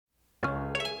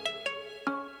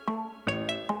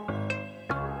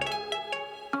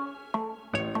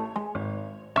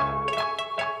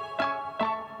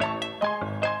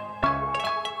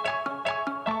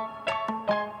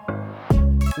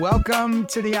Welcome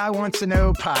to the I Want to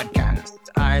Know podcast.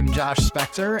 I'm Josh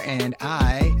Spector, and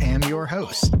I am your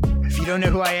host. If you don't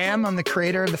know who I am, I'm the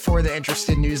creator of the For the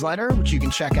Interested newsletter, which you can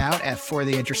check out at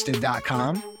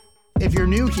fortheinterested.com. If you're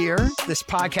new here, this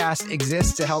podcast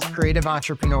exists to help creative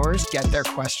entrepreneurs get their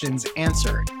questions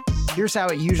answered. Here's how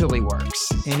it usually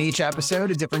works. In each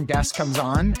episode, a different guest comes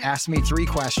on, asks me 3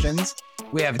 questions.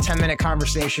 We have a 10-minute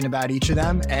conversation about each of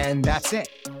them, and that's it.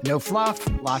 No fluff,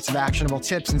 lots of actionable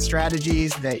tips and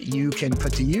strategies that you can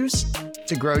put to use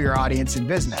to grow your audience and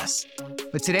business.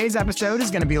 But today's episode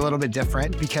is going to be a little bit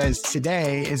different because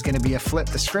today is going to be a flip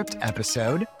the script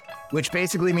episode, which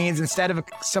basically means instead of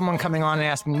someone coming on and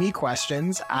asking me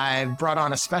questions, I've brought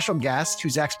on a special guest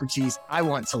whose expertise I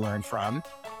want to learn from,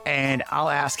 and I'll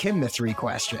ask him the 3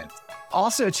 questions.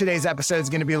 Also, today's episode is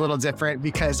going to be a little different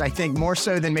because I think more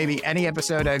so than maybe any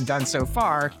episode I've done so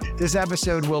far, this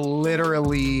episode will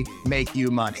literally make you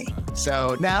money.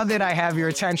 So now that I have your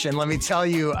attention, let me tell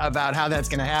you about how that's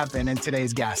going to happen in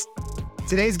today's guest.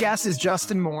 Today's guest is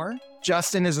Justin Moore.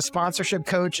 Justin is a sponsorship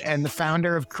coach and the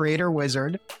founder of Creator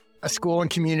Wizard, a school and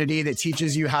community that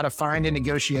teaches you how to find and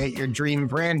negotiate your dream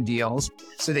brand deals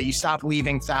so that you stop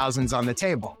leaving thousands on the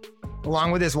table.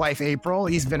 Along with his wife, April,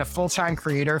 he's been a full-time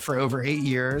creator for over 8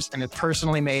 years and has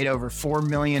personally made over $4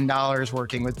 million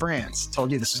working with brands.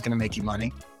 Told you this was going to make you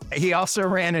money. He also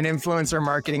ran an influencer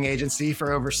marketing agency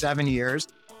for over 7 years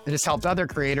that has helped other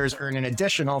creators earn an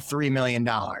additional $3 million.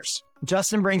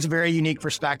 Justin brings a very unique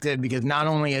perspective because not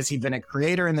only has he been a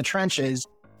creator in the trenches,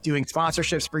 doing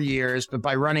sponsorships for years, but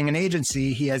by running an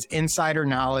agency, he has insider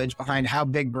knowledge behind how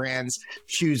big brands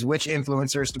choose which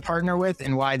influencers to partner with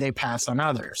and why they pass on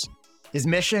others. His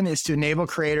mission is to enable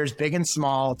creators big and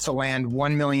small to land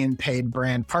 1 million paid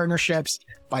brand partnerships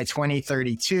by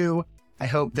 2032. I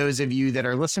hope those of you that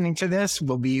are listening to this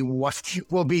will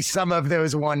be some of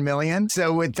those 1 million.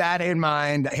 So with that in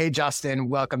mind, hey, Justin,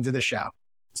 welcome to the show.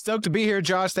 Stoked to be here,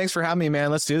 Josh. Thanks for having me,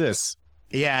 man. Let's do this.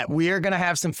 Yeah, we are going to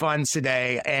have some fun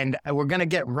today, and we're going to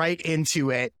get right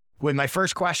into it with my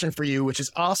first question for you, which is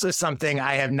also something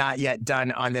I have not yet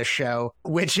done on this show,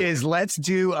 which is let's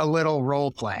do a little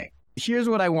role play. Here's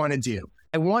what I want to do.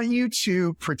 I want you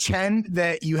to pretend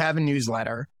that you have a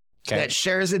newsletter that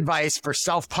shares advice for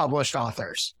self-published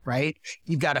authors, right?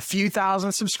 You've got a few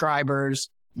thousand subscribers.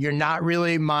 You're not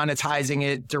really monetizing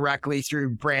it directly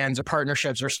through brands or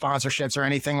partnerships or sponsorships or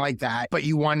anything like that, but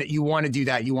you want to do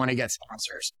that. You want to get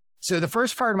sponsors. So the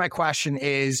first part of my question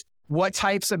is, what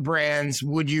types of brands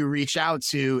would you reach out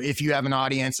to if you have an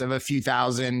audience of a few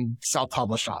thousand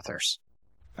self-published authors?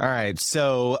 All right.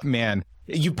 So, man,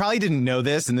 you probably didn't know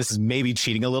this, and this is maybe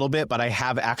cheating a little bit, but I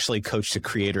have actually coached a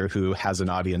creator who has an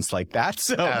audience like that.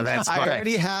 So I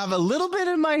already have a little bit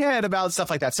in my head about stuff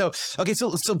like that. So, okay, so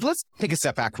let's take a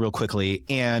step back real quickly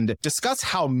and discuss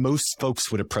how most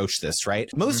folks would approach this, right?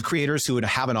 Most creators who would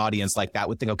have an audience like that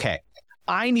would think, okay,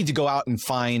 I need to go out and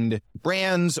find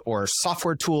brands or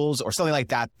software tools or something like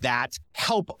that that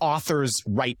help authors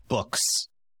write books.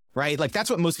 Right? Like that's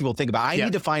what most people think about. I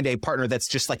need to find a partner that's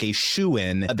just like a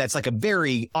shoe-in, that's like a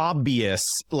very obvious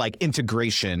like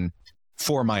integration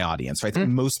for my audience, right? That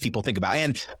most people think about.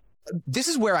 And this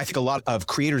is where I think a lot of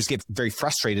creators get very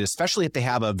frustrated, especially if they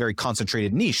have a very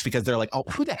concentrated niche, because they're like, oh,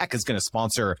 who the heck is going to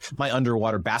sponsor my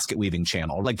underwater basket weaving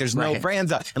channel? Like there's no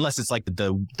brands unless it's like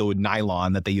the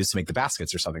nylon that they use to make the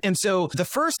baskets or something. And so the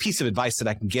first piece of advice that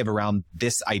I can give around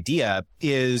this idea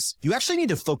is you actually need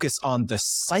to focus on the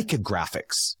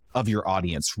psychographics of your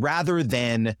audience rather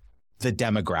than the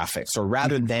demographics or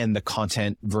rather than the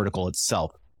content vertical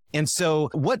itself. And so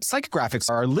what psychographics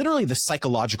are literally the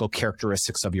psychological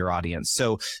characteristics of your audience.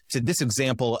 So to this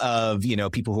example of,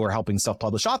 people who are helping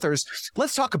self-published authors,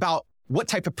 let's talk about what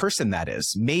type of person that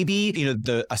is. Maybe,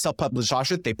 a self-published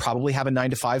author, they probably have a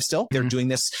 9-to-5 still. They're doing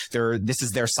this. This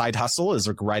is their side hustle, is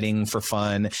like writing for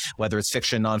fun, whether it's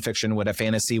fiction, nonfiction, whatever,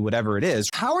 fantasy, whatever it is.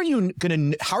 How are you going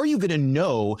to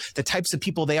know the types of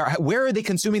people they are? Where are they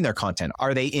consuming their content?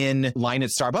 Are they in line at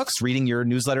Starbucks reading your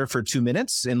newsletter for 2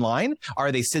 minutes in line?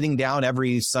 Are they sitting down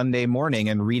every Sunday morning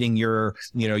and reading your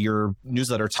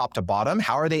newsletter top to bottom?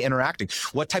 How are they interacting?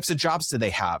 What types of jobs do they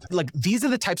have? Like these are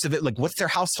the types of it. Like what's their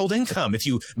household income? If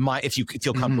you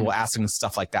feel comfortable asking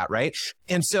stuff like that, right?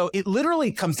 And so it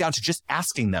literally comes down to just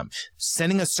asking them,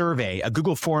 sending a survey, a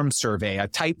Google Form survey, a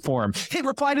type form. Hey,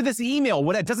 reply to this email.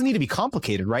 It doesn't need to be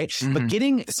complicated, right? But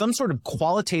getting some sort of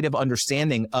qualitative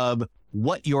understanding of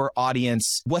what your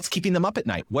audience, what's keeping them up at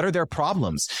night? What are their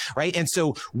problems, right? And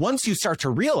so once you start to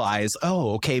realize,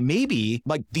 oh, okay, maybe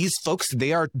like these folks,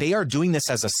 they are doing this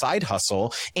as a side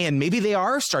hustle, and maybe they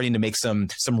are starting to make some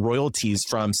royalties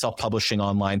from self-publishing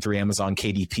online through Amazon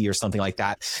KDP or something like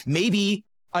that. Maybe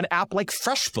an app like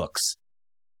FreshBooks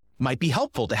might be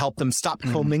helpful to help them stop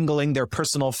commingling their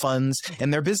personal funds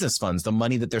and their business funds, the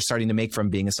money that they're starting to make from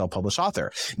being a self-published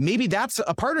author. Maybe that's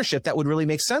a partnership that would really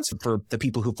make sense for the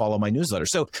people who follow my newsletter.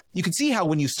 So you can see how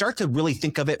when you start to really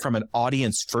think of it from an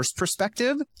audience first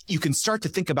perspective, you can start to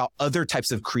think about other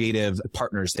types of creative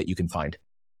partners that you can find.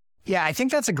 Yeah, I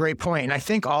think that's a great point. And I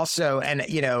think also, and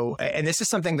this is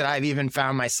something that I've even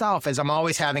found myself, as I'm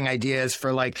always having ideas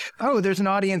for like, oh, there's an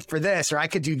audience for this, or I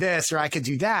could do this, or I could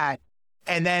do that.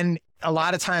 And then a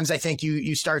lot of times I think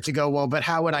you start to go, well, but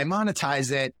how would I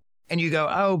monetize it? And you go,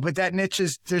 oh, but that niche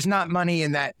there's not money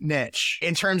in that niche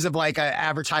in terms of like an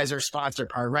advertiser sponsor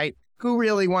part, right? Who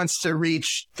really wants to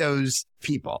reach those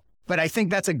people? But I think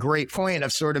that's a great point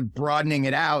of sort of broadening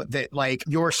it out, that like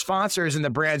your sponsors and the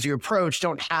brands you approach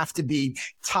don't have to be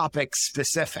topic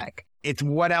specific. It's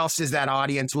what else is that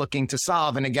audience looking to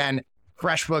solve? And again,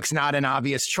 FreshBooks not an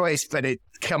obvious choice, but it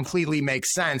completely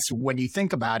makes sense when you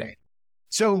think about it.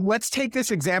 So let's take this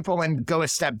example and go a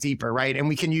step deeper, right? And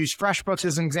we can use FreshBooks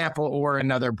as an example or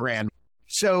another brand.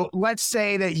 So let's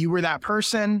say that you were that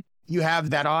person. You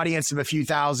have that audience of a few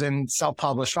thousand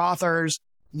self-published authors.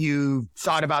 You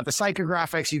thought about the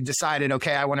psychographics. You've decided,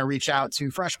 okay, I want to reach out to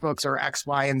FreshBooks or X,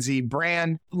 Y, and Z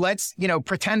brand. Let's,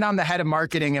 pretend I'm the head of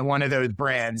marketing at one of those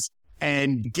brands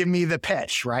and give me the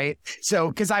pitch, right? So,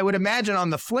 because I would imagine on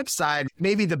the flip side,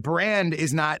 maybe the brand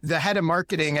is not, the head of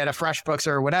marketing at a FreshBooks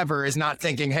or whatever is not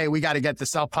thinking, hey, we got to get the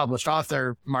self-published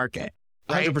author market,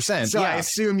 right? 100%. So yeah. I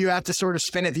assume you have to sort of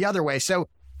spin it the other way. So,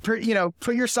 put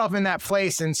yourself in that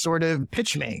place and sort of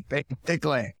pitch me,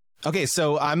 basically. Okay,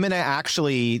 so I'm going to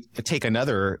actually take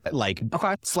another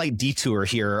slight detour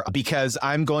here, because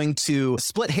I'm going to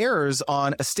split hairs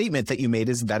on a statement that you made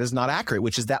that is not accurate,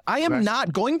 which is that I am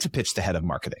not going to pitch the head of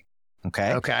marketing.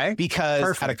 Okay.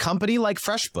 Because at a company like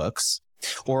FreshBooks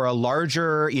or a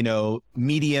larger,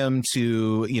 medium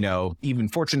to, even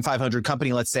Fortune 500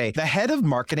 company, let's say, the head of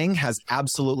marketing has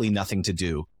absolutely nothing to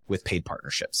do with paid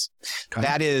partnerships. Okay.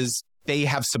 That is, they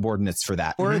have subordinates for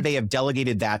that, or they have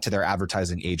delegated that to their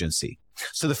advertising agency.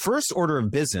 So the first order of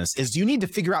business is you need to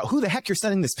figure out who the heck you're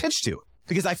sending this pitch to,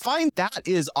 because I find that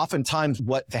is oftentimes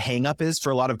what the hang up is for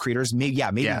a lot of creators. Maybe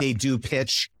they do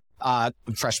pitch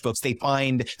FreshBooks. They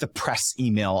find the press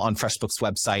email on FreshBooks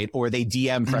website, or they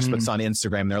DM FreshBooks on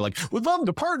Instagram. They're like, we'd love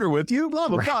to partner with you, blah,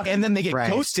 blah, blah. And then they get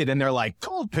ghosted and they're like,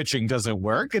 cold pitching doesn't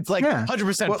work. It's like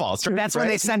 100% false. That's when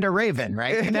they send a raven,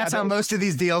 right? And that's how most of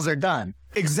these deals are done.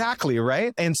 Exactly,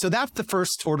 right? And so that's the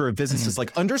first order of business is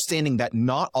like understanding that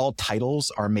not all titles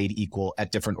are made equal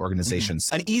at different organizations.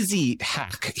 An easy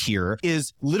hack here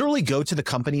is literally go to the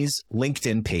company's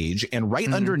LinkedIn page, and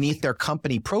right underneath their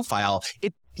company profile,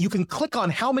 you can click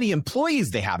on how many employees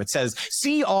they have. It says,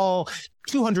 see all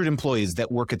 200 employees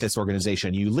that work at this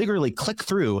organization. You literally click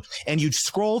through and you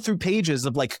scroll through pages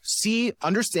of like, start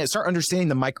understanding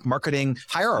the marketing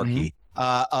hierarchy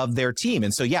of their team.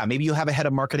 And so, maybe you have a head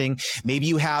of marketing. Maybe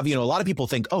you have, a lot of people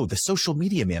think, oh, the social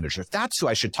media manager, that's who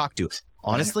I should talk to.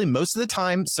 Honestly, most of the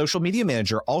time, social media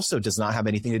manager also does not have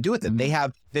anything to do with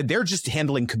it. They're just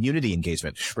handling community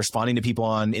engagement, responding to people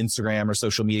on Instagram or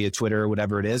social media, Twitter,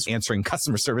 whatever it is, answering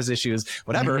customer service issues,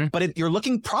 whatever. But you're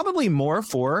looking probably more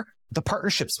for the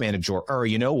partnerships manager, or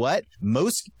you know what?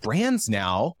 Most brands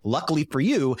now, luckily for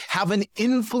you, have an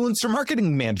influencer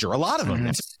marketing manager. A lot of them.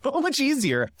 It's so much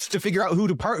easier to figure out who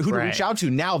to reach out to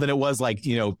now than it was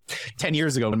 10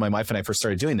 years ago when my wife and I first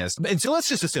started doing this. And so let's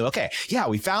just assume,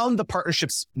 we found the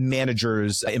partnerships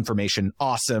manager's information.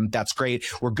 Awesome. That's great.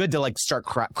 We're good to start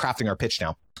crafting our pitch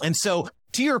now. And so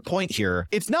to your point here,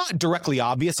 it's not directly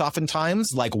obvious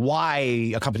oftentimes, why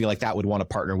a company like that would want to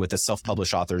partner with a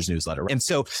self-published author's newsletter. And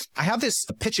so I have this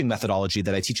pitching methodology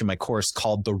that I teach in my course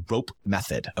called the ROPE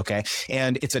method. Okay.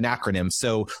 And it's an acronym.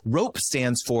 So ROPE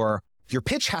stands for your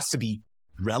pitch has to be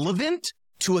relevant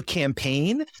to a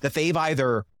campaign that they've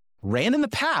either ran in the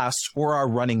past or are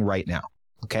running right now.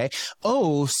 Okay.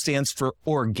 O stands for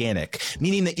organic,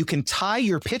 meaning that you can tie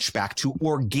your pitch back to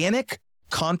organic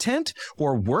content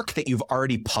or work that you've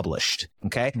already published.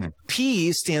 Okay.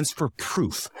 P stands for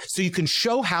proof. So you can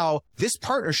show how this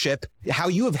partnership, how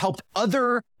you have helped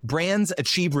other brands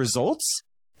achieve results,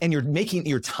 and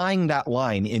you're tying that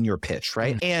line in your pitch,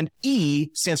 right? And E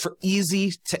stands for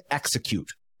easy to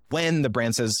execute. When the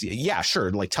brand says, yeah,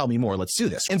 sure, tell me more, let's do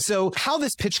this. And so how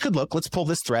this pitch could look, let's pull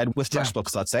this thread with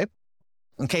FreshBooks, let's say.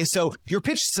 Okay. So your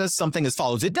pitch says something as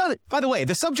follows. It does, by the way,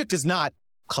 the subject is not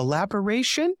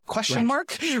collaboration ?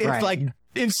 It's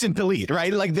instant delete,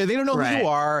 right? Like they don't know who you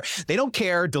are. They don't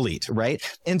care, delete, right?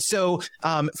 And so,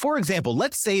 for example,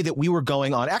 let's say that we were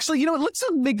going on, actually, you know what? Let's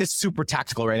make this super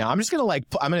tactical right now. I'm just going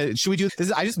to should we do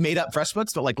this? I just made up FreshBooks,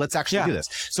 but like, let's actually do this.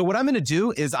 So what I'm going to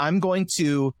do is I'm going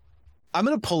to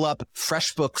pull up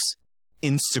FreshBooks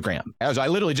Instagram. I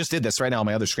literally just did this right now on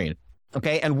my other screen.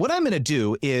 Okay. And what I'm going to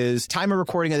do is, time of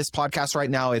recording of this podcast right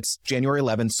now, it's January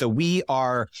 11th. So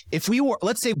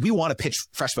let's say we want to pitch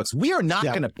FreshBooks. We are not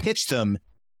going to pitch them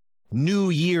new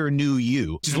year, new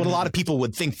you, which is what a lot of people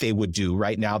would think they would do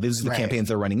right now. These are the campaigns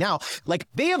they're running now. Like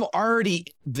they've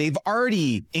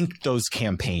already inked those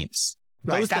campaigns.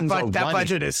 Right. That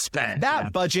budget is spent.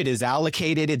 That budget is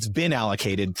allocated. It's been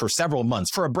allocated for several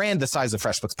months for a brand the size of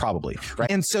FreshBooks, probably. Right.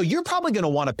 And so you're probably going to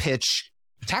want to pitch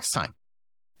tax time.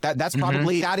 That's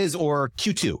probably, that is, or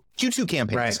Q2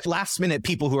 campaigns, last minute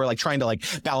people who are like trying to like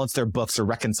balance their books or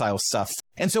reconcile stuff.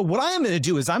 And so what I am going to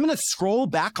do is I'm going to scroll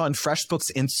back on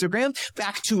FreshBooks Instagram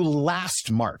back to last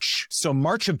March. So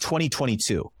March of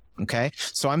 2022. Okay.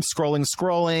 So I'm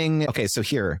scrolling. Okay. So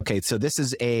here. Okay. So this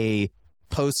is a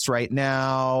post right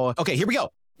now. Okay. Here we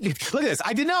go. Look at this.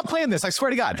 I did not plan this. I swear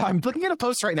to God. I'm looking at a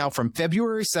post right now from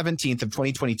February 17th of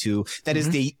 2022. That is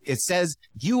it says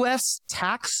U.S.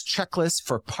 tax checklist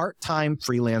for part-time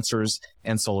freelancers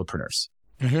and solopreneurs.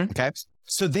 Okay.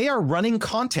 So they are running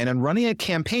content and running a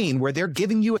campaign where they're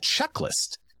giving you a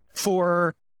checklist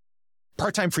for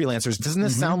part-time freelancers. Doesn't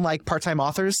this sound like part-time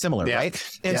authors? Similar,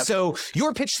 right? And so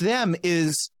your pitch to them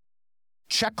is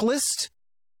checklist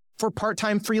for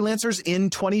part-time freelancers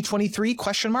in 2023, ?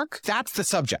 That's the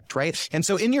subject, right? And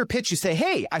so in your pitch, you say,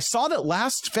 hey, I saw that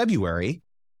last February,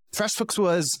 FreshBooks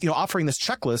was, offering this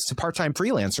checklist to part-time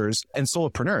freelancers and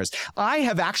solopreneurs. I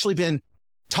have actually been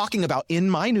talking about in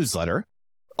my newsletter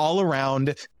all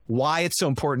around why it's so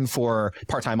important for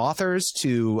part-time authors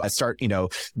to start,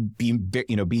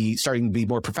 starting to be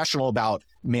more professional about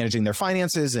managing their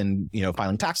finances and,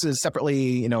 filing taxes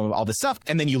separately, all this stuff.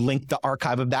 And then you link the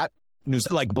archive of that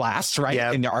news, like blast,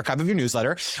 right? In the archive of your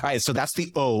newsletter. All right. So that's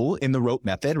the O in the rope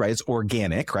method, right? It's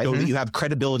organic, right? So that you have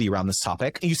credibility around this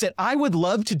topic. And you said, I would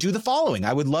love to do the following.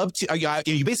 I would love to,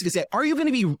 you basically say, are you going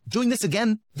to be doing this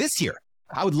again this year?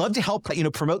 I would love to help,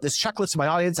 promote this checklist to my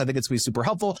audience. I think it's going to be super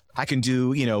helpful. I can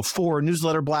do, 4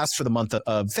 newsletter blasts for the month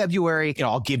of February.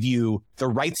 I'll give you the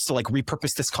rights to like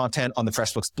repurpose this content on the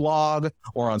FreshBooks blog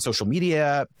or on social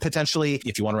media, potentially.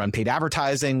 If you want to run paid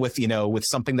advertising with, with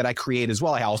something that I create as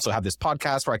well. I also have this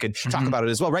podcast where I could talk about it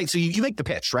as well, right? So you make the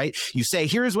pitch, right? You say,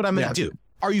 here's what I'm going to do.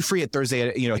 Are you free at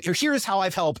Thursday? Here's how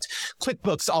I've helped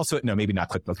QuickBooks also. No, maybe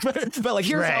not QuickBooks, but like,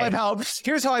 here's how I've helped.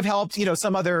 Here's how I've helped,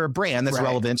 some other brand that's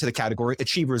relevant to the category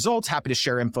achieve results. Happy to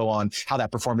share info on how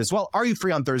that performed as well. Are you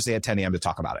free on Thursday at 10 a.m. to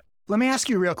talk about it? Let me ask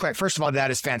you real quick. First of all, that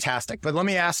is fantastic. But let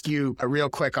me ask you a real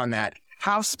quick on that.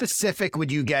 How specific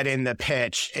would you get in the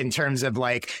pitch in terms of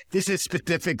like, this is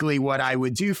specifically what I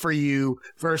would do for you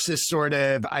versus sort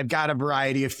of, I've got a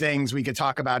variety of things. We could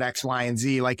talk about X, Y, and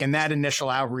Z. Like in that initial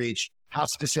outreach, how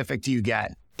specific do you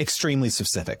get? Extremely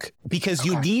specific, because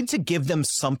you need to give them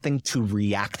something to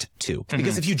react to.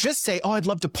 Because if you just say, oh, I'd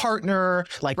love to partner,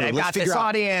 like let's got figure this out,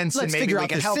 audience let's and maybe figure we out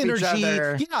can the help synergy. Each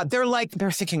other. Yeah,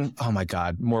 they're thinking, oh my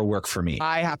God, more work for me.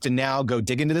 I have to now go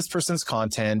dig into this person's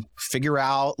content, figure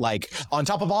out like on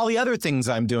top of all the other things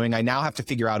I'm doing, I now have to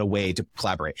figure out a way to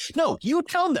collaborate. No, you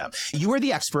tell them you are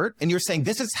the expert and you're saying,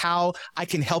 this is how I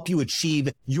can help you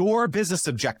achieve your business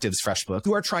objectives, FreshBooks.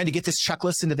 You are trying to get this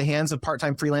checklist into the hands of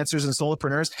part-time freelancers and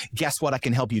solopreneurs. Guess what? I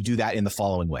can help you do that in the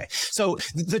following way. So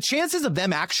the chances of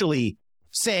them actually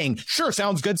saying, sure,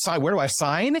 sounds good, sign, where do I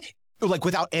sign? Like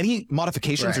without any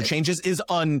modifications or changes is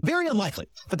very unlikely.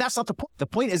 But that's not the point. The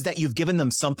point is that you've given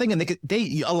them something and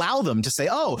they allow them to say,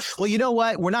 oh, well, you know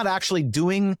what? We're not actually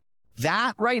doing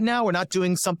that right now. We're not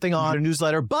doing something on a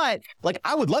newsletter, but like,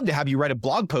 I would love to have you write a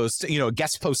blog post, a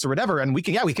guest post or whatever. And we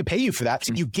could pay you for that.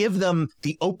 So you give them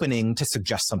the opening to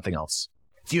suggest something else.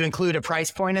 Do you include a price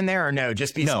point in there or no?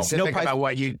 Just be specific about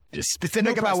what you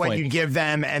give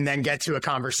them and then get to a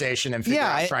conversation and figure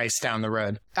out price down the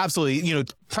road. Absolutely.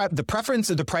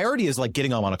 The priority is like getting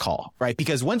them on a call, right?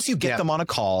 Because once you get them on a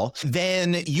call,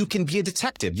 then you can be a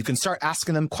detective. You can start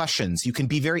asking them questions. You can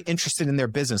be very interested in their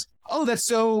business. Oh, that's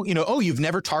so, you've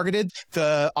never targeted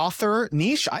the author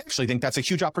niche. I actually think that's a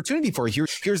huge opportunity for you.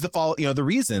 Here's the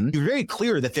reason. You're very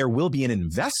clear that there will be an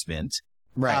investment.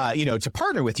 Right. To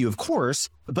partner with you, of course,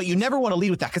 but you never want to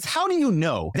lead with that because how do you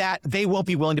know that they won't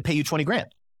be willing to pay you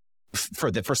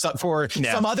 $20,000 for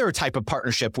some other type of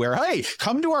partnership where, hey,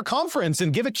 come to our conference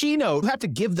and give a keynote? You have to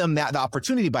give them the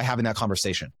opportunity by having that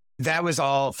conversation. That was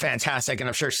all fantastic and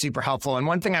I'm sure super helpful. And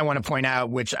one thing I want to point out,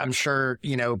 which I'm sure,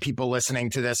 people listening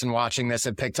to this and watching this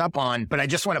have picked up on, but I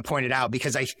just want to point it out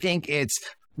because I think it's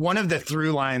one of the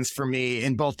through lines for me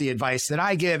in both the advice that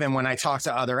I give and when I talk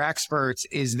to other experts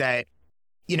is that,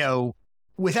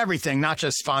 with everything, not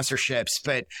just sponsorships,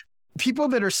 but people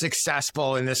that are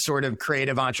successful in this sort of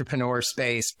creative entrepreneur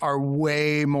space are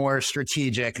way more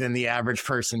strategic than the average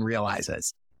person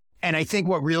realizes. And I think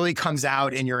what really comes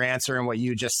out in your answer and what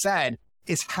you just said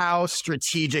is how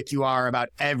strategic you are about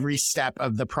every step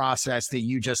of the process that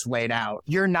you just laid out.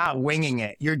 You're not winging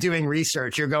it. You're doing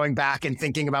research. You're going back and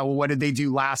thinking about, well, what did they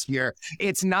do last year?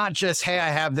 It's not just, hey, I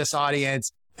have this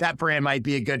audience. That brand might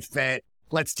be a good fit.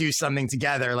 Let's do something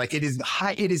together. Like it is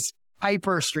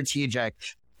hyper strategic.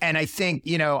 And I think,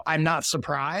 I'm not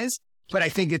surprised, but I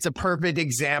think it's a perfect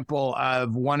example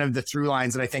of one of the through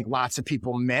lines that I think lots of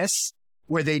people miss,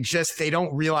 where they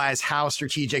don't realize how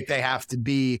strategic they have to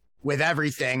be with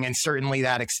everything. And certainly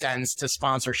that extends to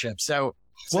sponsorship. So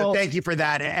thank you for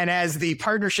that. And as the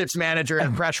partnerships manager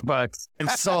at FreshBooks and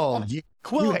Sold,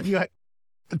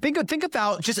 Think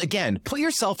about just, again, put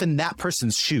yourself in that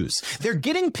person's shoes. They're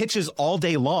getting pitches all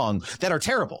day long that are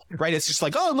terrible, right? It's just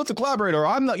like, oh, let's collaborate, or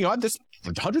I'm not, I'm this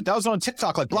 100,000 on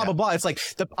TikTok, like blah, blah, blah. It's like,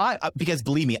 because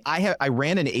believe me, I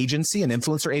ran an agency, an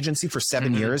influencer agency for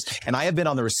 7 years, and I have been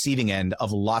on the receiving end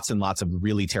of lots and lots of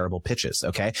really terrible pitches.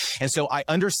 Okay. And so I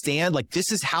understand, like,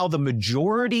 this is how the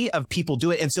majority of people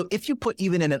do it. And so if you put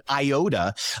even in an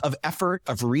iota of effort,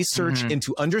 of research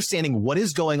into understanding what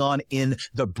is going on in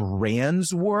the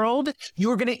brand's world,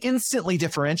 you're going to instantly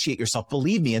differentiate yourself.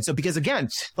 Believe me. And so, because again,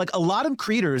 like a lot of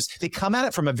creators, they come at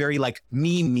it from a very like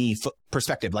me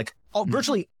perspective, like,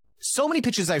 virtually so many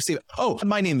pitches I've seen. Oh,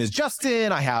 my name is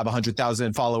Justin. I have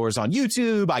 100,000 followers on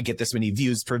YouTube. I get this many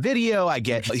views per video.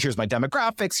 Here's my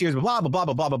demographics. Here's blah, blah, blah,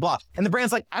 blah, blah, blah, blah. And the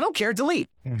brand's like, I don't care. Delete.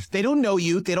 They don't know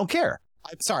you. They don't care.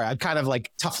 I'm sorry. I'm kind of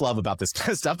like tough love about this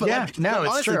kind of stuff. But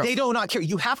honestly, true. They do not care.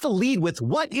 You have to lead with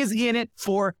what is in it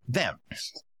for them.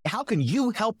 How can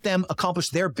you help them accomplish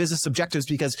their business objectives?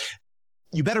 Because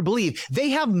you better believe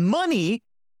they have money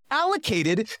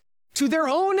allocated to their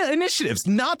own initiatives,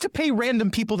 not to pay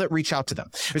random people that reach out to them.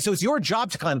 So it's your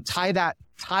job to kind of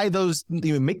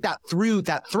make that through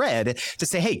that thread to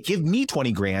say, hey, give me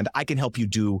 20 grand. I can help you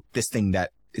do this thing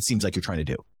that it seems like you're trying to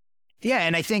do. Yeah.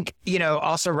 And I think,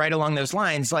 also right along those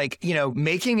lines, like,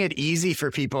 making it easy for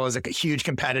people is a huge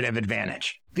competitive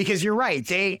advantage because you're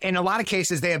right. In a lot of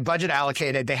cases, they have budget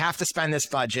allocated. They have to spend this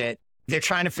budget. They're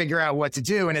trying to figure out what to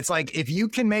do. And it's like, if you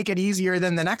can make it easier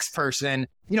than the next person,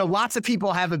 lots of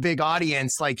people have a big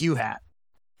audience like you have.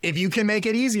 If you can make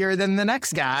it easier than the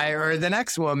next guy or the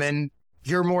next woman,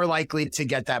 you're more likely to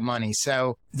get that money.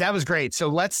 So that was great. So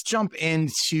let's jump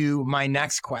into my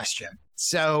next question.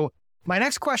 So my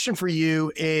next question for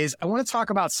you is, I want to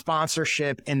talk about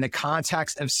sponsorship in the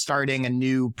context of starting a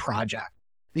new project.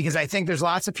 Because I think there's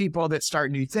lots of people that start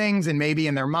new things and maybe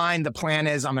in their mind, the plan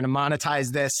is I'm going to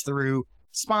monetize this through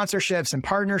sponsorships and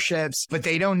partnerships, but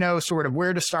they don't know sort of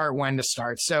where to start, when to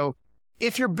start. So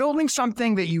if you're building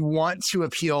something that you want to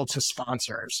appeal to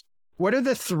sponsors, what are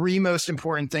the 3 most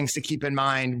important things to keep in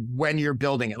mind when you're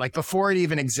building it? Like before it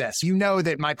even exists,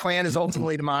 that my plan is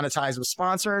ultimately to monetize with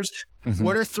sponsors.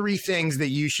 What are 3 things that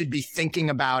you should be thinking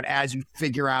about as you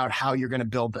figure out how you're going to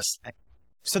build this thing?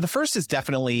 So the first is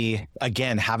definitely,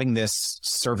 again, having this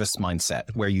service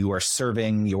mindset where you are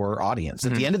serving your audience.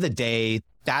 At the end of the day,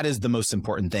 that is the most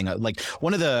important thing. Like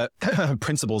one of the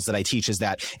principles that I teach is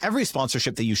that every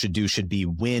sponsorship that you should do should be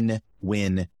win,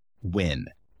 win, win.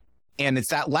 And it's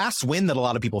that last win that a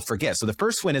lot of people forget. So the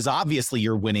first win is obviously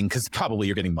you're winning because probably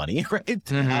you're getting money, right?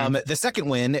 The second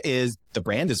win is the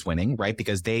brand is winning, right?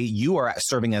 Because you are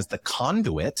serving as the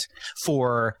conduit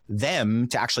for them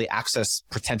to actually access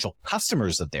potential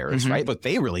customers of theirs, right? What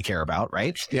they really care about,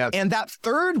 right? Yeah. And that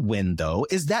third win, though,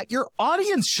 is that your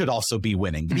audience should also be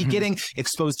winning, to be getting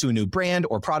exposed to a new brand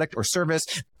or product or service.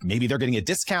 Maybe they're getting a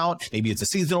discount. Maybe it's a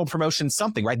seasonal promotion,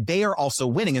 something, right? They are also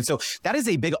winning. And so that is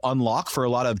a big unlock for a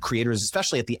lot of creators,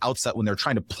 especially at the outset when they're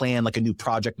trying to plan like a new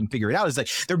project and figure it out. Is like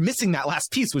they're missing that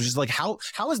last piece, which is like, how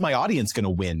is my audience going to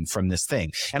win from this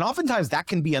thing? And oftentimes that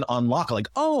can be an unlock. Like,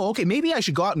 oh, okay, maybe I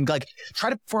should go out and like try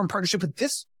to form a partnership with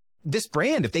this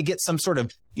brand if they get some sort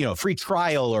of, free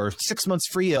trial or 6 months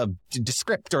free of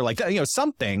Descript or like,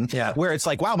 something where it's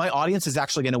like, wow, my audience is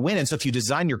actually going to win. And so if you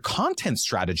design your content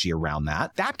strategy around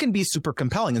that can be super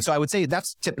compelling. And so I would say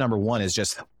that's tip number 1 is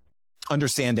just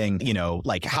understanding,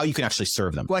 like how you can actually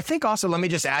serve them. Well, I think also, let me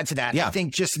just add to that. Yeah. I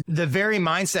think just the very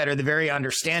mindset or the very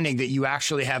understanding that you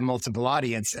actually have multiple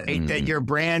audiences, right? That your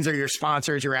brands or your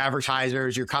sponsors, your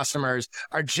advertisers, your customers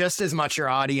are just as much your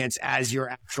audience as your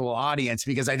actual audience.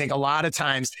 Because I think a lot of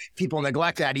times people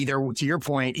neglect that, either to your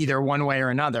point, either one way or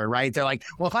another, right? They're like,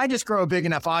 well, if I just grow a big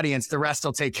enough audience, the rest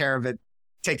will take care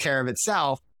of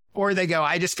itself. Or they go,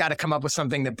 I just got to come up with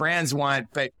something that brands want,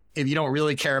 but if you don't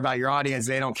really care about your audience,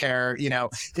 they don't care,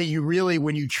 that you really,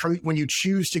 when you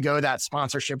choose to go that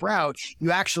sponsorship route,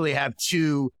 you actually have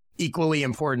two equally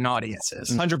important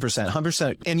audiences.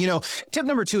 100%. And, tip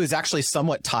number 2 is actually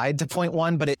somewhat tied to point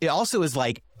 1, but it also is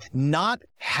like not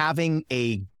having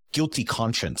a guilty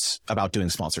conscience about doing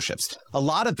sponsorships. A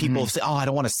lot of people say, I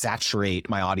don't want to saturate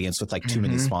my audience with like too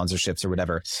many sponsorships or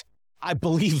whatever.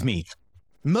 Believe me,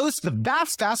 the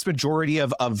vast majority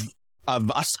of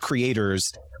us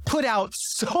creators put out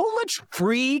so much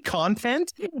free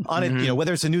content on it,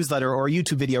 whether it's a newsletter or a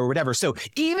YouTube video or whatever. So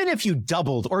even if you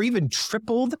doubled or even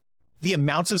tripled the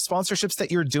amounts of sponsorships that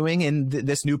you're doing in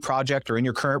this new project or in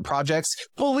your current projects,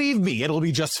 believe me, it'll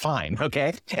be just fine.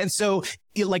 Okay. And so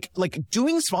like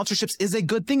doing sponsorships is a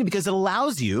good thing because it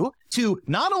allows you to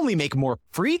not only make more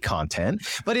free content,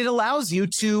 but it allows you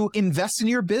to invest in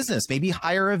your business, maybe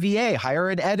hire a VA, hire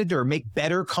an editor, make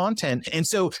better content. And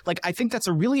so like, I think that's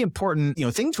a really important,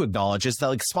 thing to acknowledge is that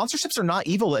like sponsorships are not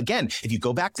evil. Again, if you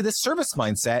go back to this service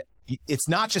mindset, it's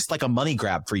not just like a money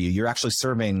grab for you. You're actually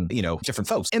serving, different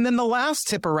folks. And then the last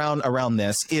tip around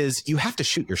this is you have to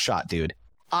shoot your shot, dude.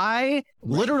 I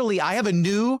have a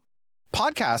new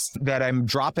podcast that I'm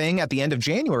dropping at the end of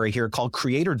January here called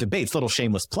Creator Debates. Little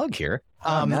shameless plug here.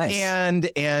 Nice.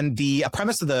 And the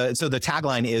premise of the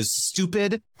tagline is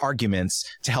stupid arguments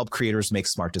to help creators make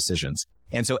smart decisions.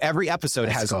 And so every episode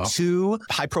has 2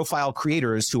 high-profile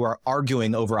creators who are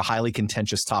arguing over a highly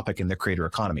contentious topic in the creator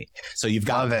economy. So you've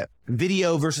got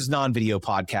video versus non-video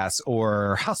podcasts,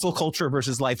 or hustle culture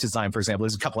versus life design, for example.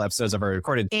 There's a couple episodes I've already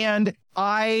recorded. And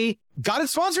I got it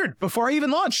sponsored before I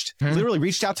even launched. Literally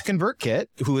reached out to ConvertKit,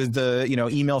 who is the,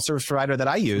 email service provider that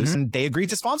I use, and they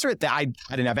agreed to sponsor it. I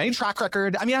didn't have any track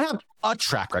record. I mean, I have a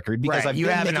track record because I've been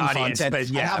making content.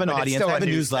 I have an audience, I have a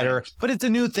newsletter, but it's a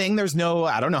new thing. There's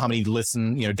I don't know how many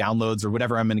downloads or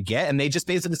whatever I'm going to get. And they just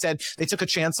basically said they took a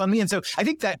chance on me. And so I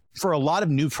think that for a lot of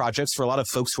new projects, for a lot of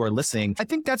folks who are listening, I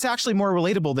think that's actually more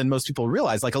relatable than most people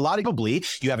realize. Like a lot of people,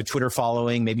 you have a Twitter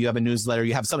following, maybe you have a newsletter,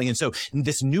 you have something. And so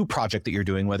this new project that you're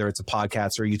doing, whether it's a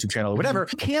podcast or a YouTube channel or whatever,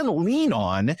 can lean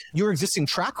on your existing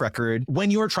track record when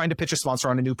you're trying to pitch a sponsor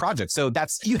on a new project. So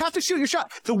you have to shoot your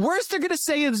shot. The worst they're going to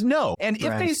say is no. And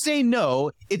if they say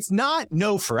no, it's not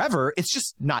no forever. It's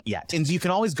just not yet. And you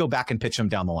can always go back and pitch them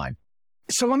down the line.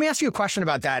 So let me ask you a question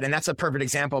about that. And that's a perfect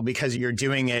example because you're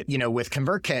doing it, with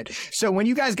ConvertKit. So when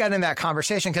you guys got in that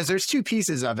conversation, because there's 2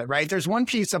 pieces of it, right? There's one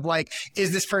piece of like,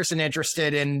 is this person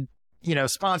interested in,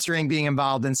 sponsoring, being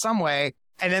involved in some way?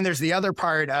 And then there's the other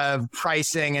part of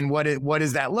pricing and what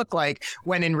does that look like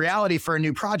when in reality for a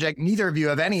new project, neither of you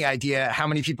have any idea how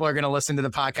many people are going to listen to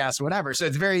the podcast or whatever. So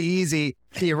it's very easy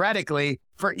theoretically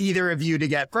for either of you to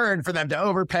get burned, for them to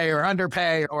overpay or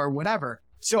underpay or whatever.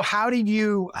 So how did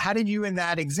you in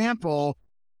that example,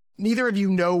 neither of you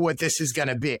know what this is going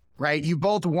to be, right? You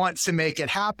both want to make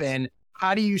it happen.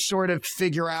 How do you sort of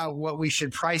figure out what we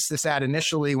should price this at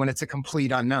initially when it's a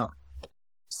complete unknown?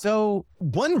 So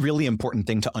one really important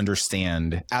thing to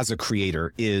understand as a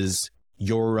creator is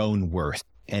your own worth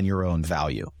and your own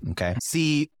value. Okay.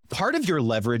 See, part of your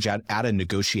leverage at a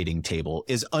negotiating table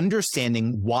is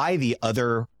understanding why the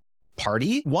other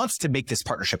party wants to make this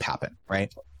partnership happen,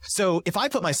 right? So if I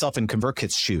put myself in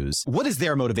ConvertKit's shoes, what is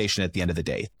their motivation at the end of the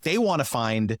day? They want to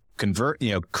find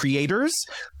creators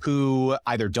who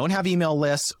either don't have email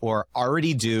lists or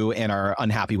already do and are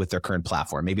unhappy with their current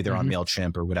platform. Maybe they're on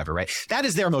MailChimp or whatever, right? That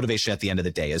is their motivation at the end of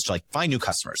the day, is to like find new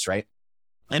customers, right?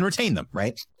 And retain them,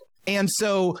 right? And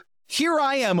so here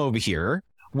I am over here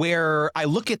where I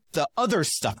look at the other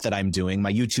stuff that I'm doing,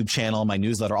 my YouTube channel, my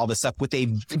newsletter, all this stuff with a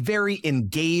very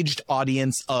engaged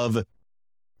audience of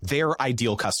their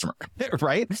ideal customer,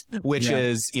 right? Which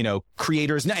is,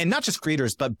 creators, and not just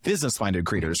creators, but business-minded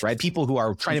creators, right? People who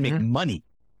are trying to make money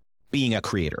being a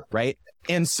creator, right?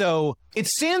 And so it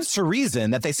stands to reason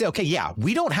that they say, okay, yeah,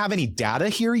 we don't have any data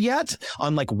here yet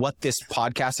on like what this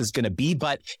podcast is going to be.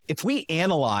 But if we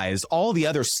analyze all the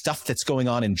other stuff that's going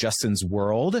on in Justin's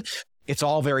world, it's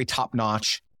all very top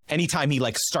notch. Anytime he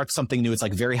like starts something new, it's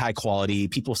like very high quality.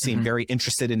 People seem very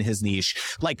interested in his niche.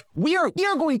 Like we are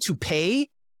going to pay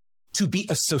to be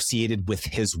associated with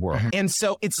his work. And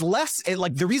so it's less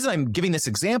like the reason I'm giving this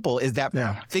example is that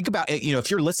think about it,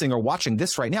 if you're listening or watching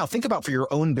this right now, think about for your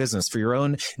own business, for your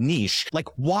own niche, like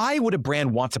why would a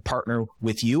brand want to partner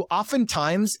with you?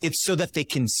 Oftentimes it's so that they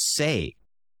can say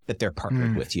that they're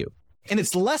partnered with you. And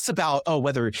it's less about,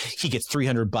 whether he gets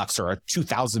 $300 or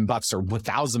 $2,000 or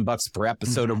 $1,000 per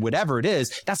episode or whatever it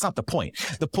is. That's not the point.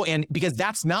 The point, and because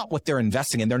that's not what they're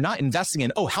investing in. They're not investing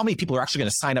in, how many people are actually going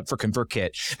to sign up for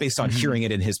ConvertKit based on hearing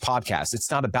it in his podcast.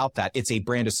 It's not about that. It's a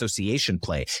brand association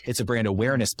play. It's a brand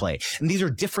awareness play. And these are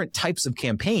different types of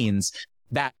campaigns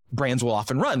that brands will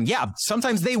often run. Yeah,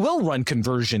 sometimes they will run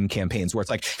conversion campaigns where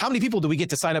it's like, how many people do we get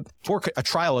to sign up for a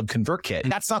trial of ConvertKit?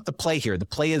 That's not the play here. The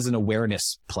play is an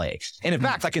awareness play. And in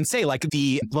fact, I can say like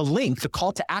the link, the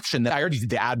call to action that I already did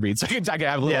the ad read, so I can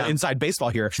have a little inside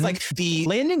baseball here. Like the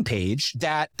landing page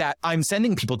that I'm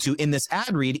sending people to in this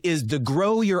ad read is the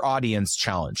Grow Your Audience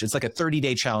Challenge. It's like a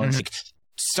 30-day challenge. Like,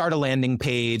 start a landing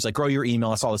page, like grow your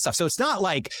email, that's all this stuff. So it's not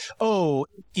like, go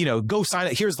sign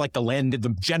it. Here's like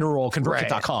the general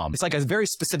ConvertKit.com. It's like a very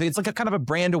specific, it's like a kind of a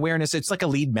brand awareness. It's like a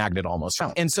lead magnet almost.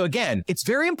 And so again, it's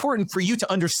very important for you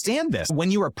to understand this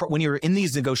when you're in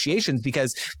these negotiations,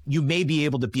 because you may be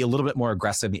able to be a little bit more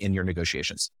aggressive in your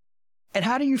negotiations. And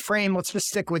how do you frame, let's just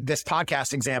stick with this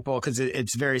podcast example because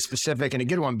it's very specific and a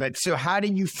good one. But so how do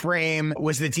you frame,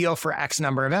 was the deal for X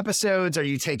number of episodes? Are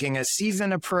you taking a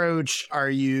season approach? How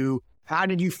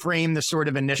did you frame the sort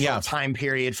of initial time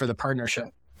period for the partnership?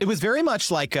 It was very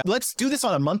much like, let's do this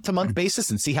on a month-to-month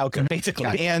basis and see how it can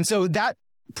basically. And so that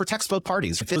protects both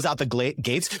parties. If it goes out the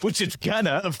gates, which it's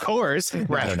gonna, of course.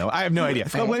 Right. I don't know. I have no idea.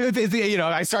 But if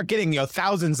I start getting,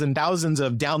 thousands and thousands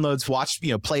of downloads, watch,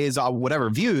 plays, whatever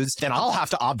views, then I'll have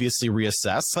to obviously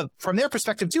reassess. So from their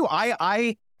perspective too,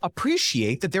 I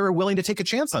appreciate that they were willing to take a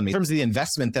chance on me in terms of the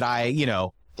investment that I,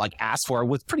 asked for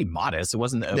was pretty modest. It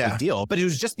wasn't a big deal, but it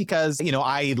was just because,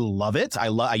 I love it.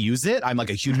 I use it. I'm like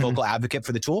a huge vocal advocate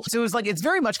for the tool. So it was like, it's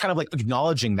very much kind of like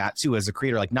acknowledging that too, as a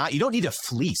creator, like you don't need to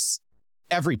fleece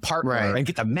every partner and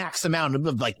get the max amount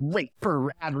of like rate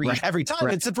per ad read every time.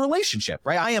 It's a relationship,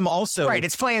 right? I am also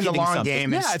it's playing the long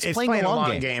game. It's playing the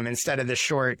long game instead of the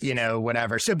short,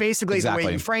 whatever. So basically the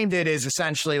way you framed it is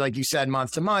essentially, like you said,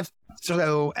 month to month.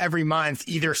 So every month,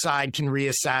 either side can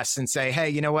reassess and say, hey,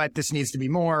 you know what, this needs to be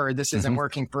more, or this isn't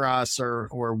working for us, or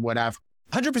whatever.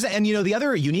 100%. And, the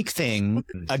other unique thing,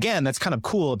 again, that's kind of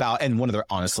cool about, and one of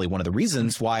the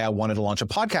reasons why I wanted to launch a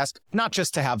podcast, not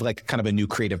just to have like kind of a new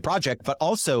creative project, but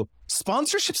also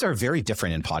sponsorships are very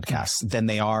different in podcasts than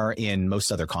they are in most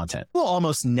other content. We'll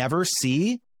almost never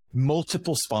see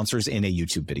multiple sponsors in a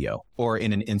YouTube video or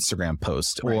in an Instagram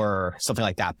post or something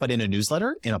like that. But in a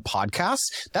newsletter, in a podcast,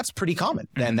 that's pretty common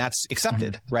and that's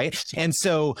accepted, right? And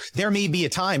so there may be a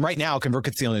time right now,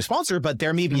 ConvertKit's the only sponsor, but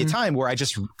there may be a time where I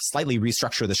just slightly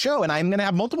restructure the show and I'm going to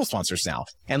have multiple sponsors now.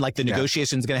 And like the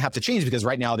negotiation is going to have to change because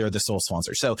right now they're the sole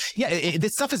sponsor. So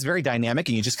this stuff is very dynamic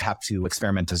and you just have to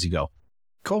experiment as you go.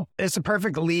 Cool. It's a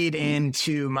perfect lead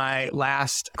into my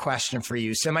last question for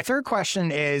you. So my third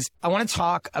question is, I want to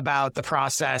talk about the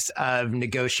process of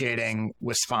negotiating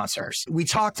with sponsors. We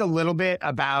talked a little bit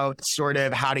about sort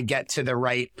of how to get to the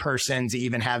right person to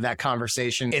even have that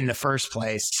conversation in the first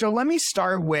place. So let me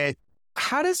start with,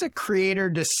 how does a creator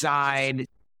decide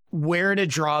where to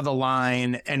draw the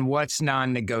line and what's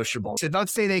non-negotiable? So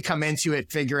let's say they come into it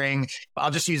figuring,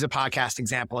 I'll just use a podcast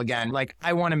example again. Like,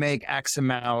 I want to make X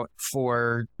amount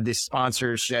for the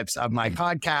sponsorships of my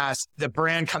podcast. The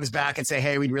brand comes back and say,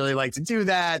 hey, we'd really like to do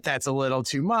that. That's a little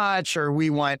too much, or we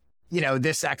want,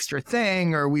 this extra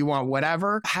thing, or we want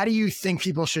whatever. How do you think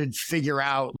people should figure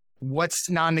out what's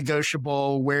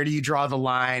non-negotiable? Where do you draw the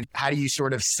line? How do you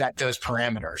sort of set those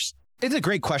parameters? It's a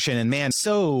great question. And man,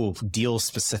 so deal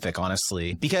specific,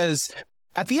 honestly, because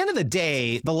at the end of the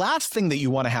day, the last thing that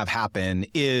you want to have happen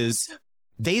is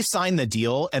they sign the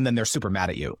deal and then they're super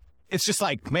mad at you. It's just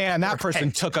like, man, that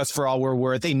person took us for all we're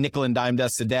worth. They nickel and dimed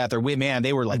us to death, or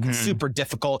they were like super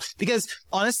difficult. Because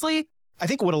honestly, I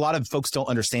think what a lot of folks don't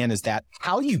understand is that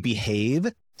how you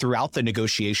behave throughout the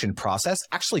negotiation process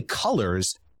actually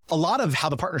colors a lot of how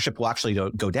the partnership will actually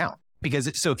go down.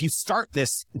 Because so if you start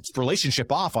this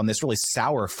relationship off on this really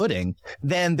sour footing,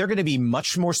 then they're going to be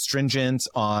much more stringent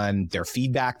on their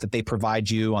feedback that they provide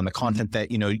you, on the content that,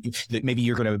 that maybe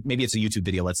it's a YouTube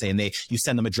video, let's say, and you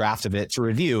send them a draft of it to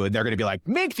review, and they're going to be like,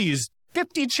 make these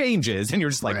 50 changes. And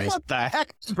you're just like, what the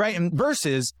heck? Right. And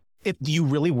versus you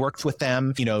really worked with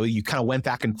them, you kind of went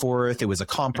back and forth. It was a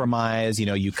compromise,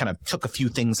 you kind of took a few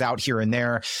things out here and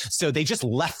there. So they just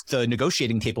left the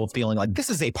negotiating table feeling like this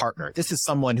is a partner. This is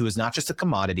someone who is not just a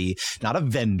commodity, not a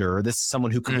vendor. This is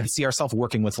someone who can see ourselves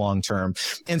working with long term.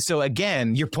 And so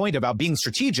again, your point about being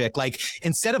strategic, like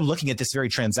instead of looking at this very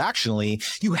transactionally,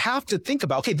 you have to think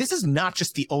about, okay, this is not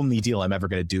just the only deal I'm ever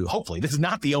going to do. Hopefully, this is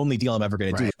not the only deal I'm ever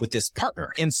going to do with this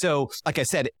partner. And so, like I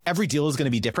said, every deal is going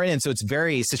to be different. And so it's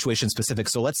very situation specific.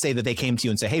 So let's say that they came to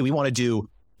you and say, hey, we want to do,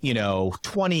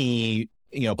 20,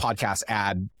 podcast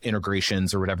ad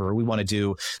integrations or whatever. We want to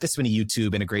do this many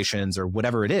YouTube integrations or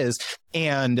whatever it is.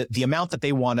 And the amount that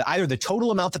they want, either the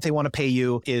total amount that they want to pay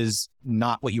you is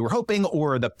not what you were hoping,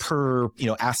 or the per,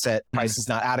 asset price is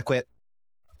not adequate.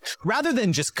 Rather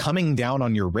than just coming down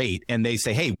on your rate and they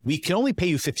say, hey, we can only pay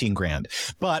you 15 grand,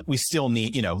 but we still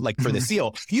need, for this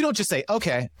deal, you don't just say,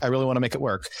 okay, I really want to make it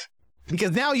work.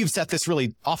 Because now you've set this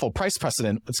really awful price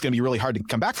precedent. It's going to be really hard to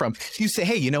come back from. You say,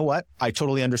 hey, you know what? I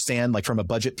totally understand. Like from a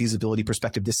budget feasibility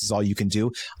perspective, this is all you can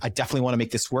do. I definitely want to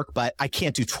make this work, but I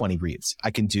can't do 20 reads.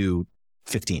 I can do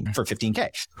 15 for 15K,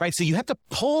 right? So you have to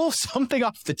pull something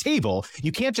off the table.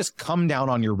 You can't just come down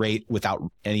on your rate without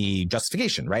any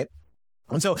justification, right?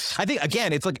 And so I think,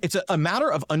 again, it's a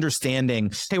matter of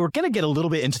understanding, hey, we're going to get a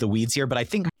little bit into the weeds here, but I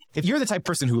think if you're the type of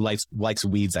person who likes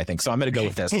weeds, I think, so I'm going to go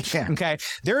with this. Okay.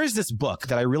 There is this book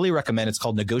that I really recommend. It's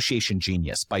called Negotiation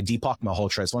Genius by Deepak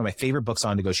Malhotra. It's one of my favorite books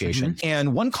on negotiation.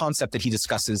 And one concept that he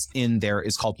discusses in there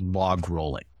is called log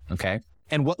rolling. Okay.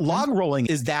 And what log rolling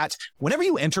is that whenever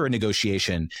you enter a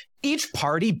negotiation, each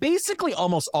party basically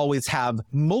almost always have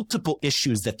multiple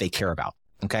issues that they care about.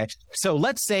 Okay. So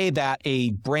let's say that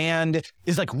a brand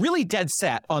is like really dead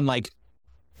set on like,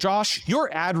 Josh,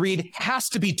 your ad read has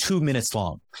to be 2 minutes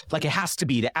long. Like it has to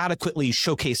be to adequately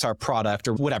showcase our product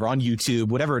or whatever on YouTube,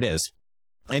 whatever it is.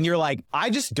 And you're like,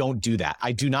 I just don't do that.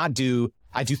 I do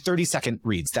 30-second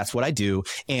reads. That's what I do.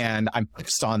 And I'm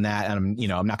fixed on that. And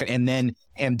I'm not going to,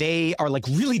 and they are like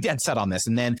really dead set on this.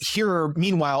 And then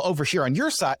meanwhile, over here on your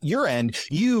side, your end,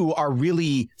 you are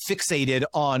really fixated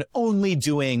on only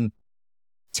doing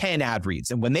 10 ad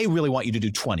reads, and when they really want you to do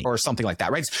 20 or something like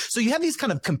that, right? So you have these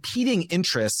kind of competing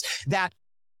interests that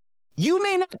you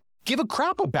may not give a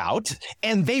crap about,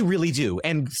 and they really do.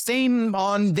 And same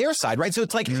on their side, right? So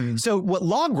it's like, so what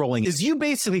log rolling is, you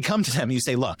basically come to them and you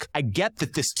say, look, I get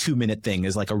that this 2-minute thing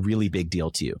is like a really big deal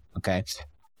to you. Okay.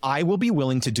 I will be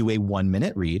willing to do a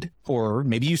 1-minute read, or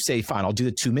maybe you say, fine, I'll do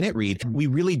the 2-minute read. We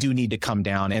really do need to come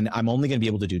down, and I'm only going to be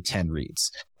able to do 10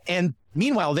 reads. And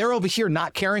meanwhile, they're over here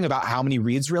not caring about how many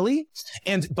reads really.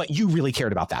 But you really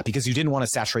cared about that because you didn't want to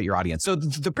saturate your audience. So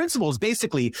the principle is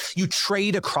basically you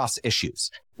trade across issues.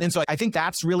 And so I think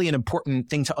that's really an important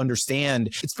thing to understand.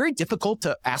 It's very difficult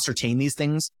to ascertain these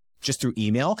things just through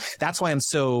email. That's why I'm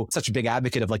such a big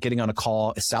advocate of like getting on a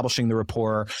call, establishing the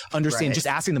rapport, just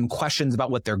asking them questions about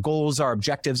what their goals are,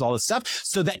 objectives, all this stuff,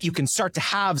 so that you can start to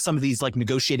have some of these like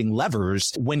negotiating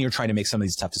levers when you're trying to make some of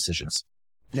these tough decisions.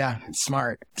 Yeah,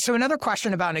 smart. So another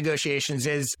question about negotiations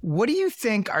is, what do you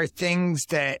think are things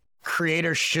that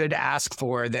creators should ask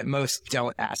for that most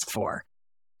don't ask for?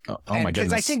 Oh my goodness.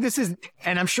 Because I think this is,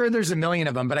 and I'm sure there's a million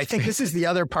of them, but I think this is the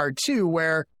other part too,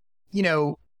 where,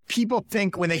 people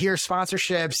think when they hear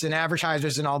sponsorships and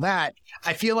advertisers and all that,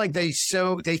 I feel like they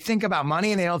think about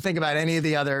money and they don't think about any of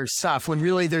the other stuff, when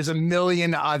really there's a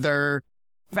million other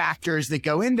factors that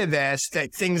go into this,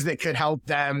 that things that could help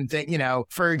them, that,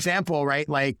 for example, right?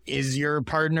 Like, is your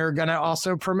partner going to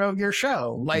also promote your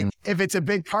show? Like if it's a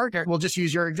big partner, we'll just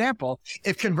use your example.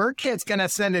 If ConvertKit's going to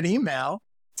send an email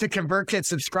to ConvertKit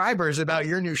subscribers about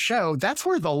your new show, that's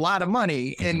worth a lot of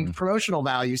money in promotional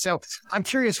value. So I'm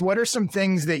curious, what are some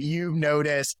things that you've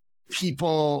noticed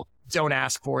people don't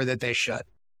ask for that they should?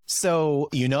 So,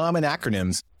 I'm an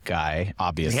acronyms guy,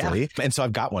 obviously. Yeah. And so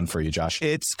I've got one for you, Josh.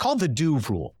 It's called the do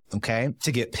rule, okay?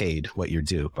 To get paid what you're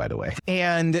due, by the way.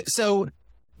 And so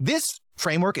this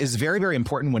framework is very, very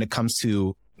important when it comes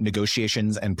to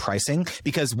negotiations and pricing,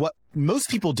 because what most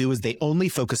people do is they only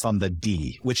focus on the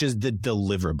D, which is the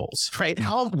deliverables, right?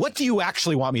 What do you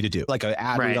actually want me to do? Like an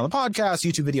ad read on the podcast,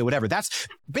 YouTube video, whatever. That's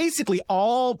basically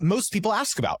all most people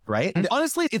ask about, right? And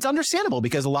honestly, it's understandable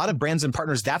because a lot of brands and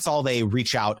partners, that's all they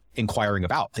reach out inquiring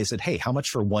about. They said, hey, how much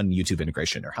for one YouTube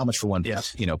integration, or how much for one,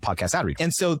 podcast ad read?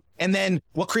 And then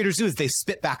what creators do is they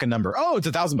spit back a number. Oh, it's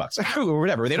 $1,000 or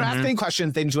whatever. They don't ask any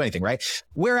questions. They didn't do anything, right?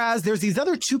 Whereas there's these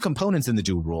other two components in the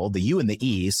do rule, the U and the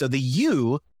E. So the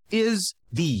U is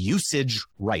the usage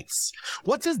rights.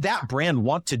 What does that brand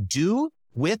want to do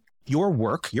with your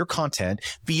work, your content,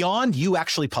 beyond you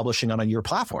actually publishing on your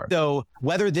platform? So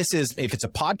whether if it's a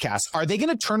podcast, are they going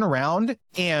to turn around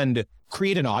and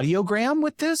create an audiogram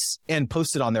with this and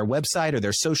post it on their website or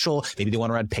their social. Maybe they want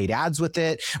to run paid ads with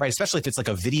it, right? Especially if it's like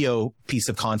a video piece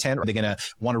of content, or they're going to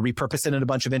want to repurpose it in a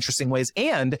bunch of interesting ways.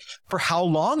 And for how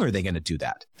long are they going to do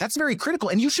that? That's very critical.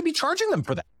 And you should be charging them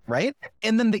for that, right?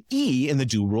 And then the E in the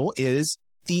do rule is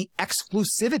the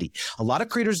exclusivity. A lot of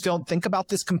creators don't think about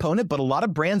this component, but a lot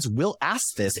of brands will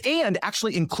ask this and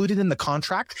actually include it in the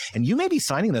contract. And you may be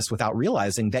signing this without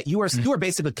realizing that you are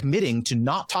basically committing to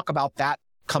not talk about that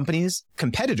company's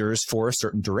competitors for a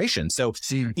certain duration. So,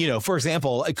 for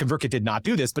example, ConvertKit did not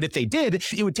do this, but if they did,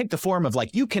 it would take the form of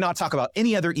like, you cannot talk about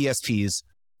any other ESPs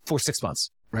for 6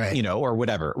 months. Right. Or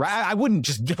whatever. Right. I wouldn't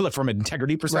just do it from an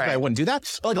integrity perspective. Right. I wouldn't do that.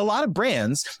 But like a lot of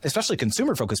brands, especially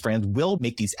consumer focused brands, will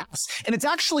make these asks. And it's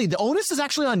actually, the onus is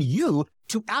actually on you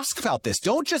to ask about this.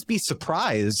 Don't just be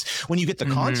surprised when you get the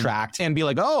contract and be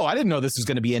like, oh, I didn't know this was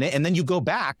going to be in it. And then you go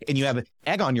back and you have an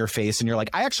egg on your face and you're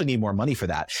like, I actually need more money for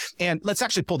that. And let's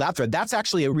actually pull that thread. That's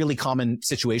actually a really common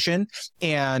situation.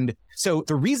 And so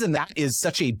the reason that is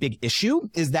such a big issue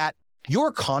is that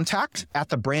your contact at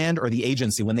the brand or the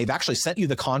agency, when they've actually sent you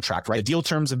the contract, right? The deal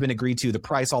terms have been agreed to, the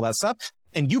price, all that stuff.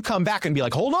 And you come back and be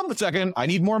like, hold on a second, I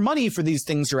need more money for these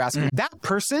things you're asking. That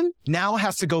person now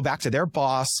has to go back to their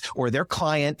boss or their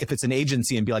client, if it's an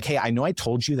agency, and be like, hey, I know I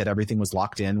told you that everything was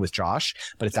locked in with Josh,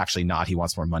 but it's actually not. He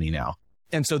wants more money now.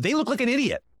 And so they look like an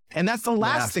idiot. And that's the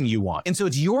last thing you want. And so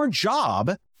it's your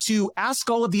job to ask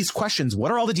all of these questions.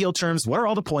 What are all the deal terms? What are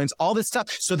all the points? All this stuff,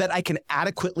 so that I can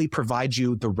adequately provide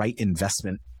you the right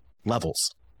investment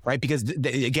levels, right? Because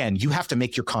again, you have to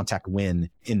make your contact win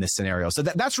in this scenario. So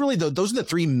that's really those are the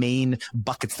three main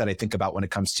buckets that I think about when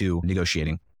it comes to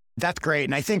negotiating. That's great.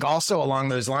 And I think also along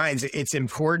those lines, it's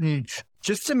important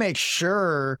just to make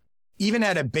sure, even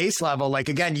at a base level, like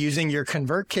again, using your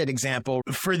ConvertKit example,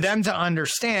 for them to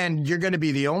understand you're going to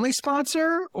be the only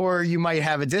sponsor, or you might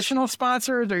have additional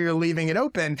sponsors, or you're leaving it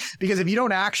open. Because if you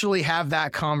don't actually have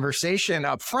that conversation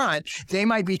up front, they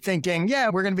might be thinking,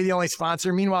 yeah, we're going to be the only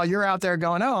sponsor. Meanwhile, you're out there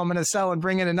going, oh, I'm going to sell and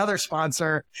bring in another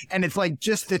sponsor. And it's like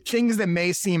just the things that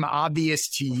may seem obvious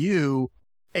to you,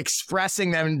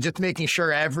 expressing them and just making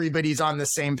sure everybody's on the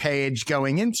same page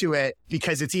going into it,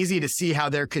 because it's easy to see how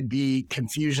there could be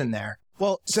confusion there.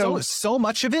 Well, so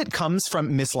much of it comes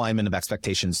from misalignment of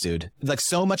expectations, dude. Like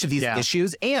so much of these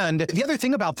issues. And the other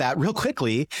thing about that real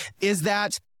quickly is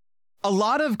that a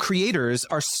lot of creators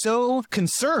are so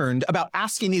concerned about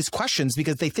asking these questions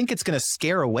because they think it's going to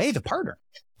scare away the partner.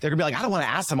 They're going to be like, I don't want to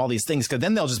ask them all these things, because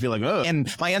then they'll just be like, oh. And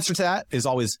my answer to that is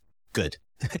always good.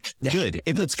 Good.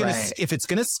 If it's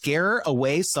gonna scare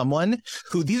away someone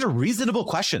who, these are reasonable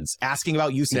questions, asking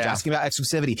about usage, asking about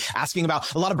exclusivity, asking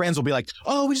about, a lot of brands will be like,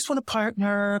 oh, we just want to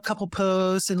partner, a couple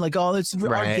posts, and like, oh, it's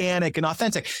organic and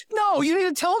authentic. No, you need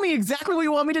to tell me exactly what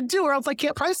you want me to do, or else I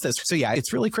can't price this. So yeah,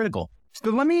 it's really critical.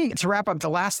 But to wrap up, the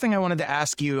last thing I wanted to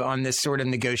ask you on this sort of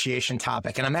negotiation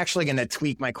topic, and I'm actually going to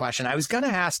tweak my question. I was going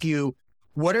to ask you,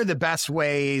 what are the best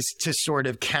ways to sort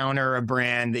of counter a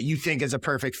brand that you think is a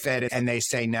perfect fit and they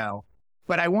say no?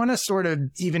 But I want to sort of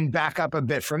even back up a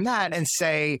bit from that and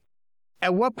say,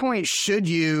 at what point should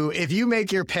you, if you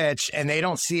make your pitch and they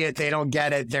don't see it, they don't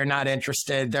get it, they're not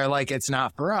interested, they're like, it's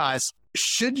not for us,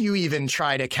 should you even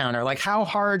try to counter? Like, how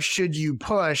hard should you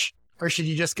push, or should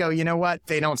you just go, you know what,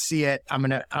 they don't see it, I'm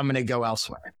gonna go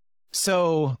elsewhere?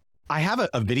 So I have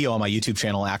a video on my YouTube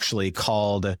channel actually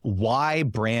called Why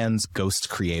Brands Ghost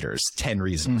Creators, 10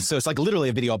 Reasons. So it's like literally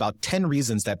a video about 10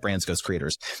 reasons that brands ghost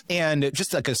creators. And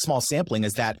just like a small sampling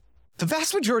is that the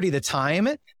vast majority of the time,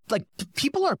 like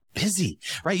people are busy,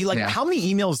 right? You like, how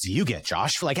many emails do you get,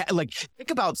 Josh? Like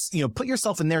think about, put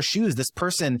yourself in their shoes. This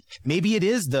person, maybe it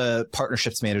is the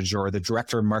partnerships manager or the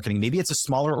director of marketing. Maybe it's a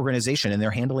smaller organization and they're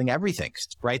handling everything,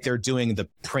 right? They're doing the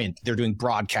print, they're doing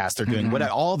broadcast, they're doing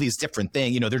all these different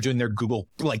things. They're doing their Google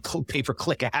like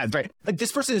pay-per-click ads, right? Like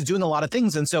this person is doing a lot of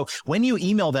things. And so when you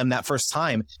email them that first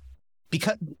time,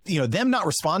 because, them not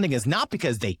responding is not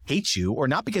because they hate you, or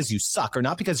not because you suck, or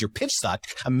not because your pitch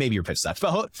sucked. Maybe your pitch sucks,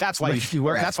 but that's why you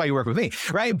work. That's why you work with me,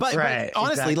 right? But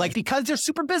honestly, like, because they're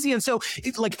super busy, and so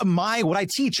it's like what I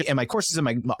teach and my courses and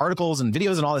my articles and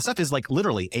videos and all this stuff is like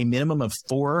literally a minimum of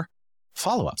 4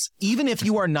 follow-ups, even if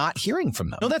you are not hearing from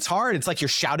them. No, that's hard. It's like you're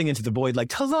shouting into the void,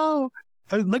 like, hello.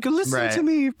 Like, listen to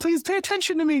me, please pay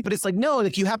attention to me. But it's like, no,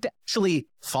 like you have to actually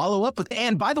follow up with.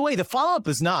 And by the way, the follow-up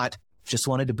is not, just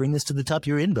wanted to bring this to the top of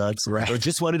your inbox, or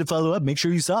just wanted to follow up, make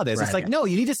sure you saw this. It's like, no,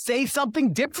 you need to say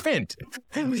something different.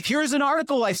 Here's an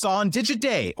article I saw on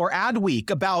Digiday or Adweek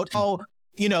about,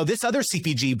 this other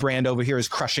CPG brand over here is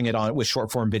crushing it on with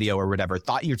short form video or whatever.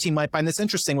 Thought your team might find this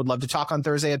interesting. Would love to talk on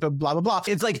Thursday at blah, blah, blah.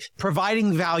 It's like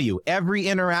providing value, every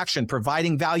interaction,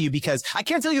 providing value, because I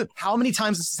can't tell you how many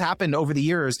times this has happened over the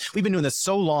years. We've been doing this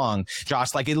so long,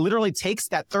 Josh, like it literally takes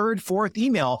that third, fourth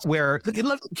email where, let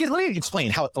me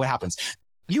explain what happens.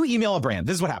 You email a brand.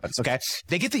 This is what happens. Okay.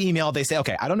 They get the email. They say,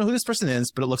 okay, I don't know who this person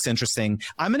is, but it looks interesting.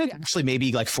 I'm going to actually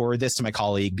maybe like forward this to my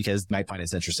colleague because they might find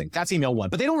it interesting. That's email one,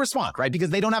 but they don't respond, right? Because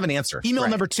they don't have an answer. Email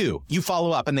number two, you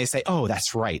follow up and they say, oh,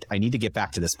 that's right. I need to get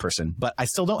back to this person, but I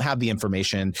still don't have the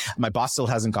information. My boss still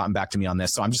hasn't gotten back to me on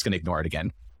this. So I'm just going to ignore it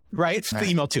again. Right? The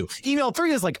email two. Email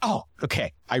three is like, oh,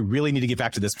 okay, I really need to get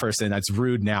back to this person. That's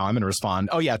rude now. I'm going to respond.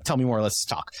 Oh yeah, tell me more. Let's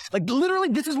talk. Like literally,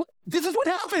 this is what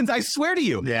happens. I swear to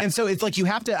you. Yeah. And so it's like, you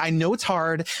have to, I know it's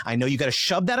hard. I know you got to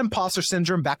shove that imposter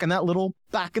syndrome back in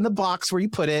the box where you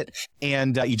put it.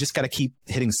 And you just got to keep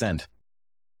hitting send.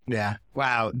 Yeah.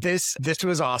 Wow. This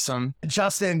was awesome.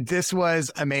 Justin, this was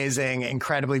amazing,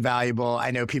 incredibly valuable. I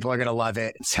know people are going to love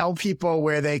it. Tell people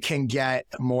where they can get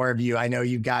more of you. I know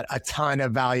you've got a ton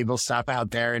of valuable stuff out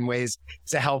there and ways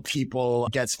to help people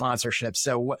get sponsorships.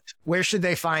 So where should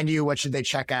they find you? What should they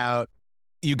check out?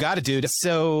 You got it, dude.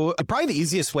 So probably the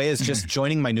easiest way is just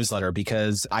joining my newsletter,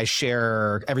 because I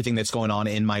share everything that's going on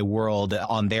in my world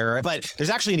on there. But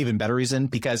there's actually an even better reason,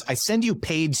 because I send you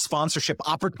paid sponsorship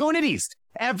opportunities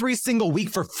every single week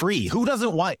for free. Who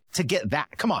doesn't want to get that?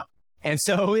 Come on. And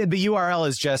so the URL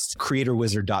is just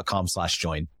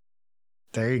creatorwizard.com/join.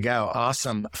 There you go.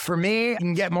 Awesome. For me, you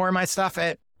can get more of my stuff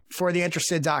at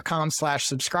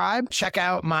fortheinterested.com/subscribe. Check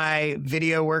out my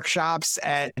video workshops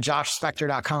at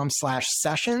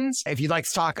joshspector.com/sessions. If you'd like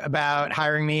to talk about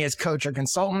hiring me as coach or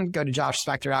consultant, go to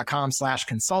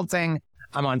joshspector.com/consulting.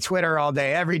 I'm on Twitter all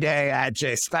day, every day at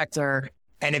jspector.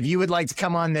 And if you would like to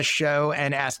come on this show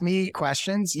and ask me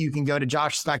questions, you can go to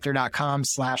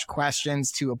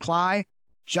joshspector.com/questions to apply.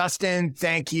 Justin,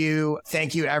 thank you.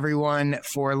 Thank you everyone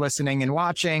for listening and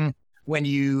watching. When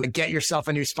you get yourself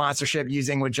a new sponsorship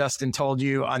using what Justin told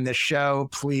you on this show,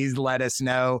 please let us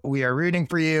know. We are rooting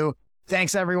for you.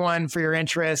 Thanks everyone for your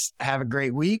interest. Have a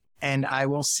great week, and I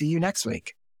will see you next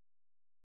week.